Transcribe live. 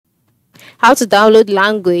How to download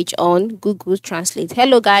language on Google Translate.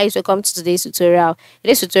 Hello guys, welcome to today's tutorial. In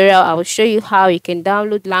this tutorial, I will show you how you can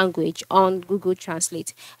download language on Google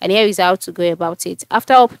Translate. And here is how to go about it.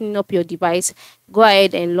 After opening up your device, go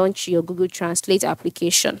ahead and launch your Google Translate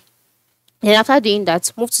application. And after doing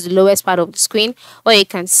that, move to the lowest part of the screen where you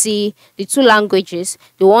can see the two languages,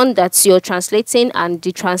 the one that you're translating and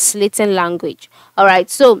the translating language. Alright,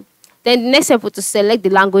 so then the next step is to select the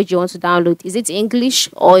language you want to download. Is it English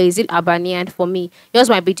or is it Albanian? For me, yours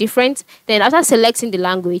might be different. Then after selecting the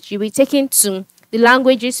language, you'll be taken to the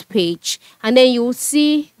languages page, and then you will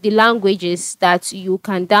see the languages that you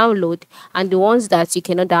can download and the ones that you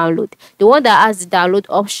cannot download. The one that has the download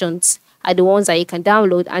options are the ones that you can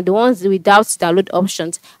download, and the ones without download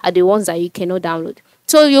options are the ones that you cannot download.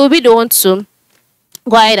 So you'll be the one to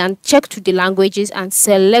go ahead and check through the languages and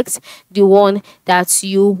select the one that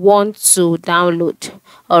you want to download.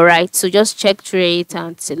 All right, so just check through it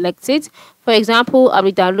and select it. For example, I'll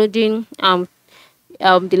be downloading the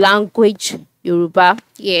language Yoruba,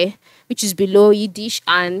 which is below Yiddish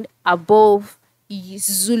and above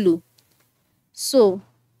Zulu. So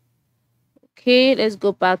okay, let's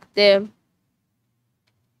go back there.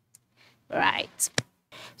 Right.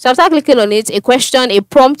 So after clicking on it, a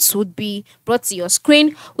prompt would be brought to your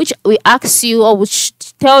screen, which will ask you or which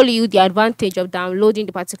tell you the advantage of downloading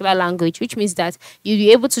the particular language, which means that you'll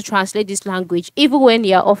be able to translate this language even when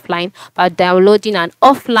you're offline by downloading an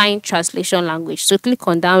offline translation language. So click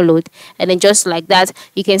on download, and then just like that,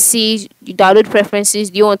 you can see you download preferences.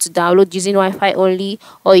 Do you want to download using Wi-Fi only,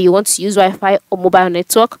 or you want to use Wi-Fi or mobile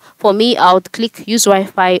network? For me, I would click use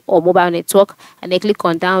Wi-Fi or mobile network, and then click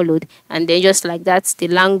on download, and then just like that, the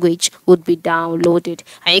language would be downloaded.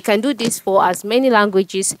 And you can do this for as many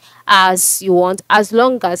languages as you want, as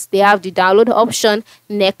long as they have the download option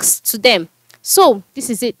next to them. So this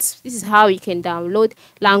is it. This is how you can download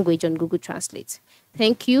language on Google Translate.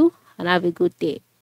 Thank you and have a good day.